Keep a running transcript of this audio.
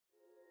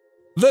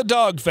The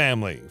dog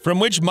family, from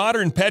which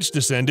modern pets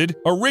descended,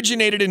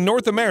 originated in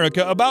North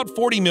America about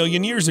 40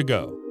 million years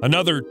ago.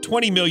 Another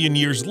 20 million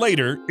years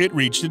later, it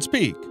reached its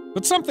peak.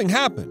 But something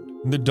happened,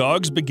 and the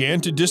dogs began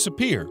to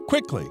disappear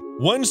quickly,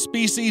 one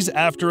species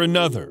after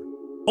another.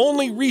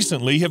 Only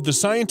recently have the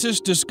scientists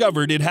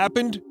discovered it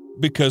happened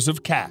because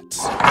of cats.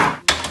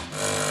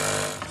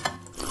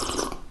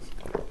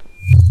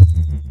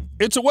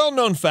 It's a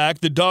well-known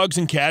fact that dogs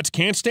and cats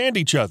can't stand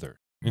each other.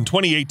 In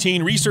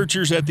 2018,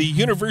 researchers at the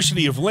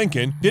University of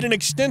Lincoln did an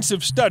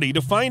extensive study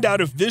to find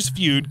out if this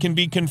feud can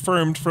be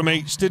confirmed from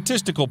a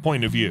statistical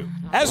point of view.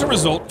 As a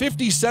result,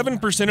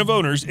 57% of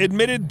owners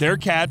admitted their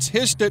cats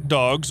hissed at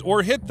dogs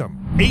or hit them.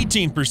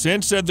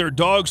 18% said their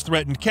dogs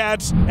threatened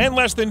cats, and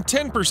less than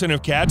 10%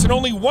 of cats and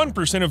only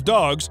 1% of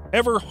dogs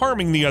ever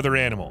harming the other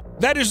animal.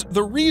 That is,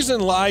 the reason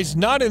lies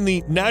not in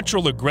the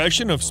natural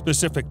aggression of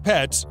specific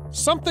pets.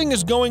 Something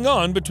is going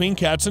on between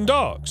cats and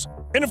dogs.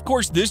 And of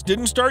course, this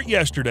didn't start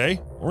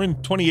yesterday, or in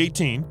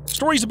 2018.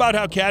 Stories about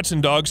how cats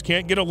and dogs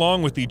can't get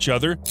along with each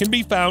other can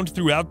be found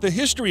throughout the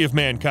history of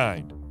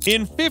mankind.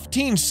 In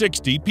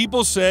 1560,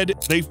 people said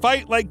they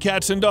fight like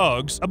cats and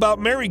dogs about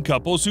married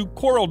couples who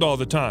quarreled all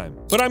the time.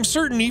 But I'm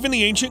certain even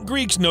the ancient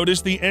Greeks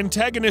noticed the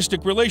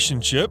antagonistic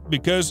relationship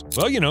because,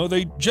 well,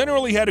 they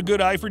generally had a good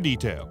eye for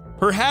detail.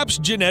 Perhaps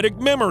genetic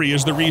memory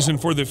is the reason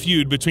for the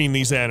feud between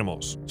these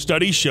animals.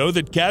 Studies show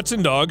that cats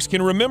and dogs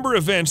can remember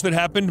events that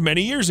happened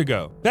many years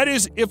ago. That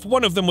is, if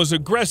one of them was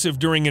aggressive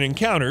during an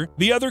encounter,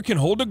 the other can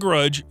hold a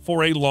grudge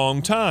for a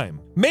long time.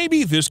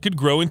 Maybe this could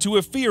grow into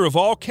a fear of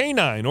all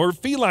canine or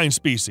feline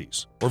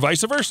species, or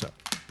vice versa.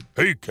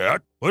 Hey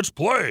cat, let's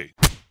play.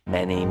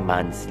 Many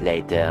months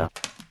later.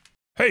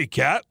 Hey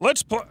cat,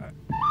 let's play.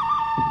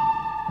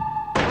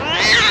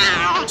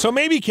 So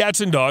maybe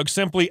cats and dogs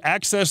simply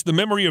access the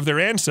memory of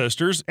their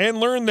ancestors and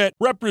learn that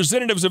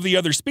representatives of the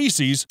other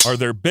species are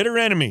their bitter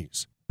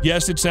enemies.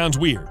 Yes, it sounds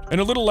weird,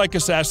 and a little like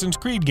Assassin's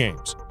Creed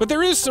games. But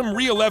there is some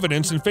real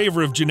evidence in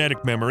favor of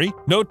genetic memory.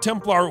 No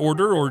Templar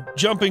order or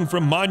jumping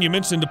from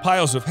monuments into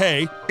piles of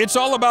hay. It's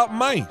all about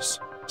mice.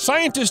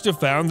 Scientists have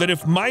found that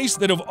if mice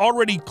that have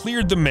already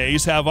cleared the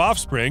maze have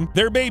offspring,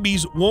 their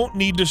babies won't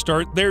need to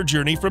start their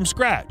journey from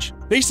scratch.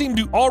 They seem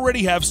to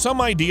already have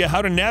some idea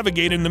how to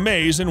navigate in the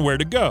maze and where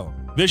to go.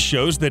 This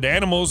shows that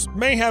animals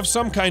may have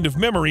some kind of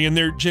memory in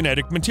their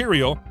genetic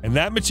material, and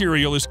that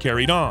material is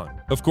carried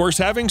on. Of course,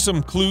 having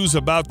some clues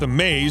about the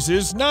maze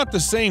is not the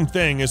same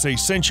thing as a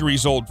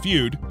centuries-old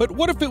feud, but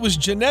what if it was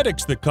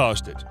genetics that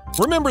caused it?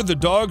 Remember the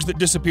dogs that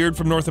disappeared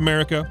from North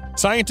America?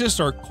 Scientists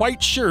are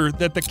quite sure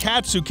that the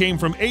cats who came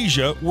from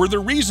Asia were the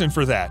reason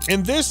for that,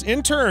 and this,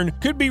 in turn,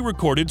 could be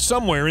recorded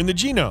somewhere in the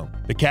genome.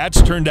 The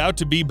cats turned out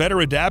to be better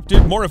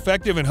adapted, more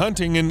effective in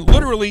hunting, and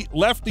literally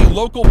left the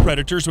local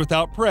predators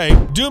without prey,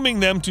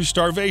 dooming them to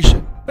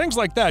starvation. Things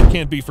like that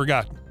can't be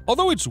forgotten.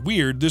 Although it's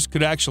weird this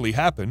could actually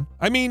happen.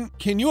 I mean,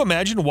 can you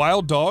imagine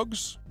wild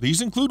dogs?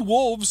 These include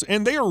wolves,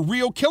 and they are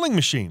real killing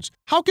machines.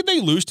 How could they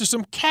lose to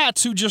some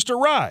cats who just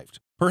arrived?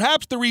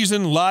 Perhaps the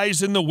reason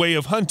lies in the way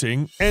of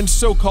hunting and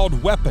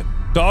so-called weapon.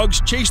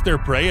 Dogs chase their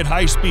prey at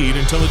high speed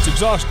until it's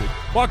exhausted,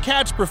 while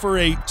cats prefer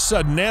a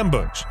sudden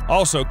ambush.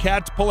 Also,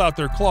 cats pull out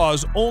their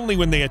claws only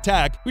when they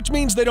attack, which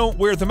means they don't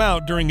wear them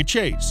out during a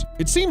chase.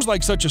 It seems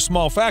like such a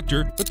small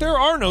factor, but there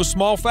are no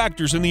small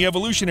factors in the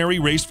evolutionary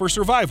race for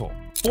survival.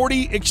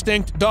 40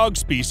 extinct dog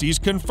species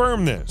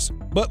confirm this.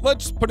 But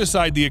let's put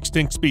aside the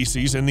extinct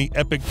species and the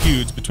epic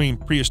feuds between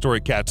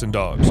prehistoric cats and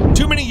dogs.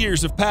 Too many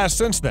years have passed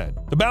since then.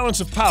 The balance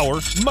of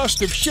power must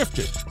have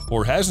shifted,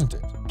 or hasn't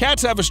it?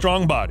 Cats have a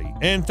strong body,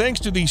 and thanks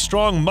to the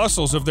strong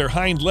muscles of their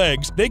hind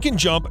legs, they can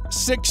jump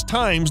 6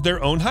 times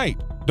their own height.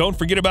 Don't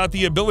forget about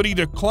the ability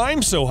to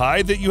climb so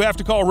high that you have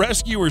to call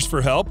rescuers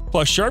for help,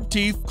 plus sharp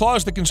teeth,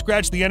 claws that can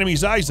scratch the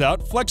enemy's eyes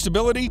out,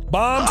 flexibility,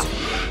 bombs.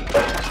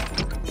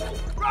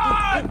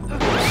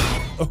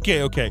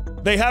 Okay.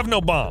 They have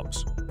no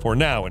bombs. For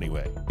now,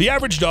 anyway. The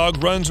average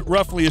dog runs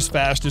roughly as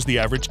fast as the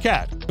average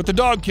cat, but the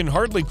dog can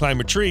hardly climb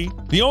a tree.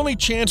 The only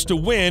chance to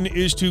win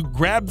is to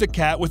grab the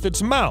cat with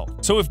its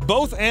mouth. So if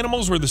both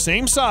animals were the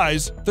same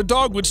size, the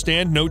dog would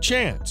stand no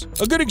chance.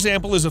 A good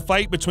example is a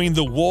fight between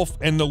the wolf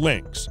and the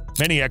lynx.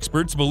 Many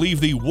experts believe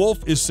the wolf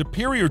is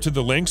superior to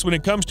the lynx when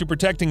it comes to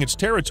protecting its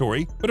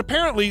territory, but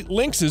apparently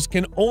lynxes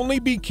can only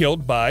be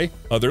killed by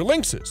other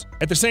lynxes.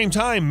 At the same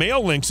time,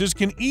 male lynxes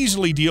can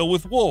easily deal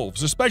with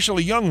wolves,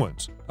 especially young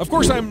ones. Of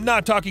course, I'm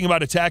not talking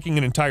about attacking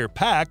an entire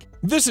pack.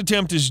 This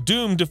attempt is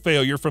doomed to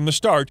failure from the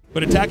start,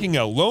 but attacking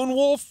a lone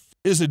wolf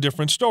is a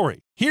different story.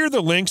 Here,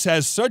 the lynx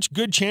has such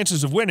good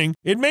chances of winning,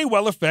 it may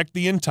well affect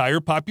the entire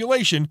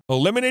population,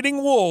 eliminating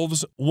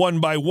wolves one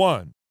by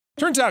one.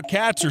 Turns out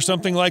cats are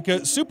something like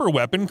a super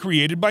weapon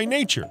created by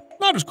nature.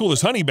 Not as cool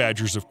as honey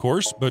badgers, of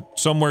course, but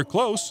somewhere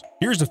close.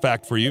 Here's a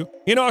fact for you.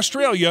 In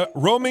Australia,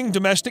 roaming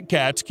domestic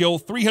cats kill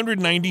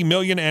 390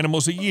 million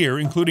animals a year,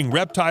 including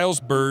reptiles,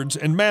 birds,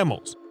 and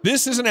mammals.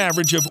 This is an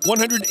average of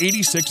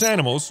 186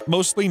 animals,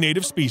 mostly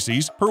native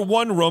species, per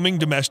one roaming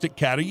domestic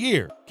cat a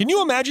year. Can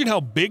you imagine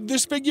how big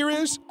this figure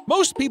is?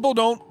 Most people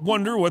don't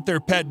wonder what their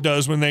pet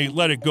does when they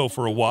let it go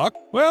for a walk.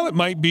 Well, it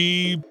might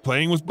be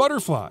playing with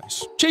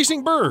butterflies,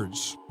 chasing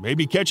birds,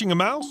 maybe catching a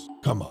mouse.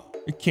 Come on,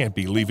 it can't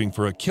be leaving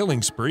for a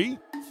killing spree.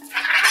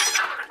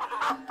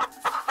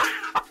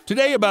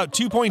 Today, about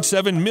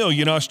 2.7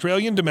 million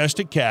Australian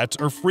domestic cats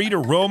are free to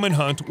roam and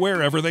hunt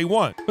wherever they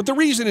want. But the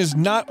reason is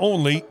not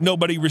only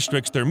nobody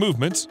restricts their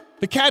movements,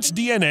 the cat's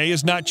DNA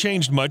has not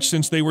changed much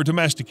since they were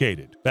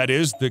domesticated. That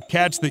is, the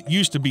cats that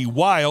used to be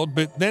wild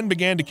but then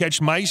began to catch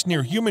mice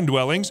near human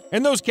dwellings,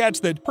 and those cats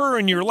that purr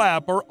in your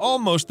lap are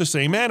almost the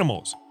same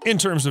animals. In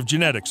terms of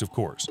genetics, of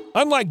course.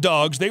 Unlike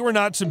dogs, they were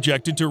not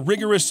subjected to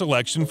rigorous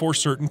selection for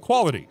certain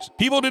qualities.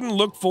 People didn't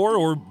look for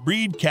or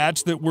breed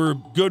cats that were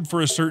good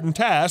for a certain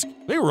task.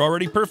 They were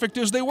already perfect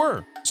as they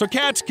were. So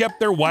cats kept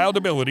their wild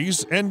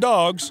abilities, and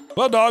dogs,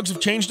 well, dogs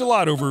have changed a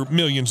lot over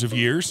millions of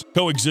years.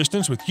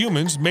 Coexistence with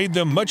humans made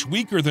them much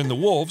weaker than the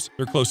wolves,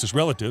 their closest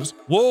relatives.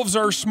 Wolves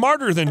are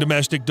smarter than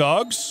domestic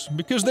dogs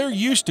because they're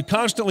used to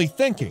constantly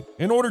thinking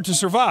in order to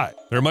survive.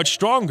 They're much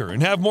stronger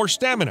and have more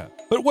stamina.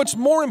 But what's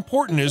more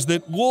important is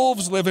that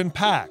wolves live in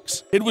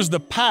packs. It was the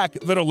pack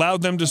that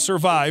allowed them to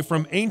survive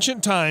from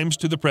ancient times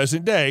to the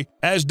present day.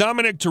 As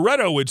Dominic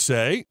Toretto would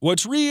say,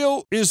 what's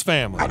real is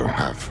family. I don't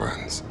have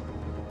friends.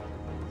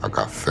 I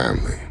got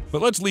family.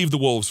 But let's leave the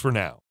wolves for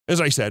now. As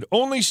I said,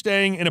 only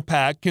staying in a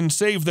pack can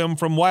save them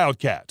from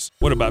wildcats.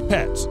 What about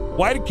pets?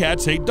 Why do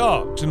cats hate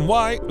dogs? And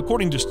why,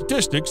 according to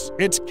statistics,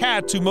 it's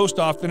cats who most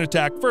often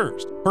attack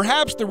first?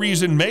 Perhaps the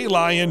reason may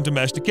lie in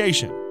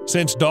domestication.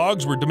 Since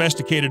dogs were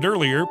domesticated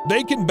earlier,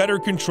 they can better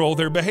control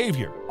their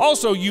behavior.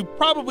 Also, you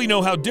probably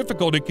know how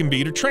difficult it can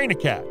be to train a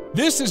cat.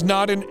 This is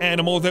not an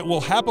animal that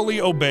will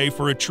happily obey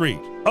for a treat.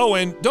 Oh,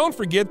 and don't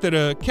forget that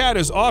a cat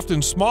is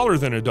often smaller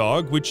than a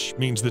dog, which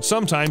means that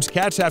sometimes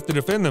cats have to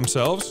defend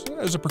themselves,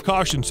 as a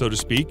precaution, so to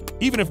speak,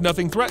 even if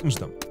nothing threatens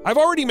them. I've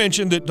already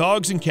mentioned that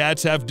dogs and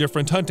cats have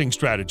different hunting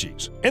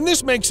strategies, and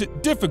this makes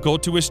it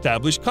difficult to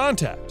establish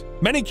contact.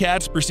 Many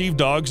cats perceive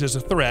dogs as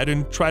a threat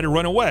and try to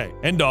run away,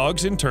 and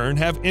dogs, in turn,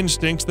 have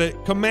instincts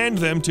that command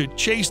them to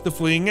chase the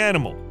fleeing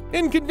animal.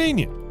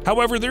 Inconvenient.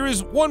 However, there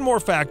is one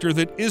more factor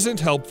that isn't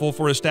helpful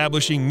for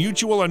establishing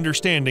mutual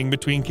understanding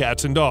between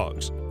cats and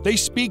dogs. They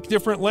speak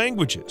different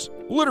languages,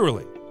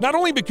 literally. Not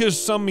only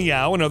because some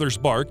meow and others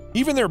bark,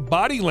 even their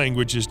body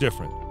language is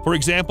different. For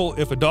example,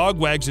 if a dog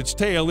wags its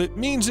tail, it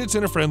means it's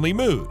in a friendly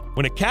mood.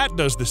 When a cat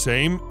does the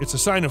same, it's a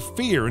sign of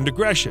fear and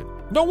aggression.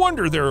 No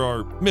wonder there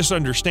are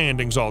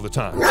misunderstandings all the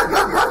time.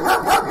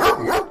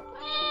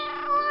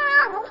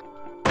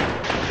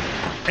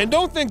 And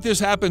don't think this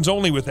happens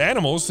only with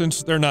animals,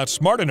 since they're not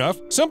smart enough.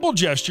 Simple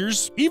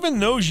gestures, even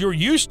those you're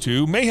used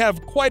to, may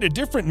have quite a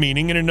different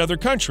meaning in another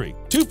country.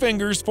 Two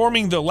fingers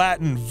forming the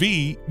Latin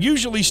V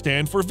usually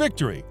stand for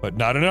victory, but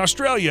not in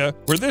Australia,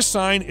 where this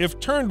sign, if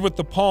turned with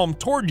the palm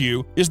toward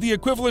you, is the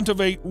equivalent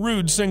of a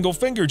rude single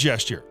finger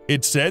gesture.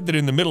 It's said that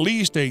in the Middle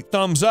East, a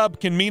thumbs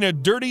up can mean a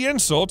dirty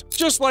insult,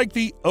 just like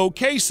the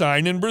OK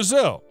sign in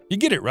Brazil. You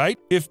get it, right?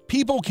 If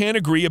people can't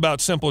agree about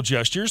simple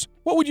gestures,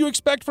 what would you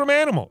expect from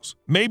animals?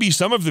 Maybe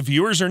some of the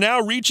viewers are now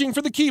reaching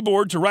for the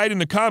keyboard to write in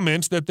the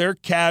comments that their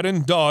cat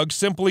and dog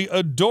simply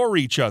adore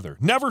each other,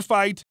 never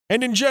fight,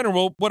 and in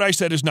general, what I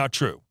said is not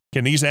true.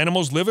 Can these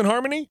animals live in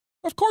harmony?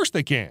 Of course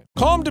they can.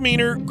 Calm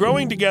demeanor,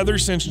 growing together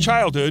since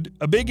childhood,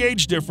 a big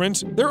age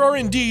difference, there are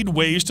indeed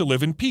ways to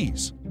live in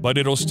peace. But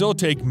it'll still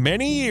take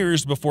many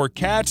years before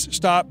cats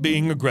stop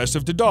being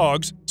aggressive to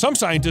dogs. Some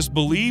scientists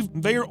believe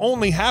they are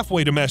only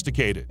halfway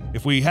domesticated.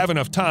 If we have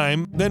enough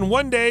time, then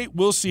one day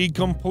we'll see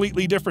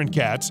completely different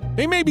cats.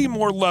 They may be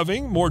more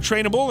loving, more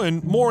trainable,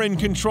 and more in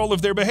control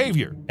of their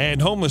behavior.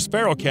 And homeless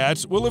feral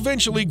cats will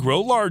eventually grow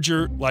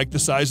larger, like the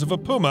size of a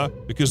puma,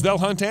 because they'll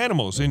hunt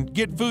animals and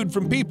get food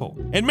from people.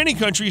 In many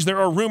countries, there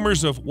are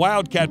rumors of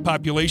wildcat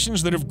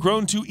populations that have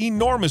grown to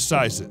enormous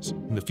sizes.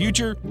 In the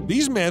future,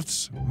 these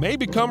myths may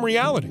become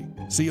reality.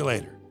 See you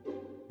later.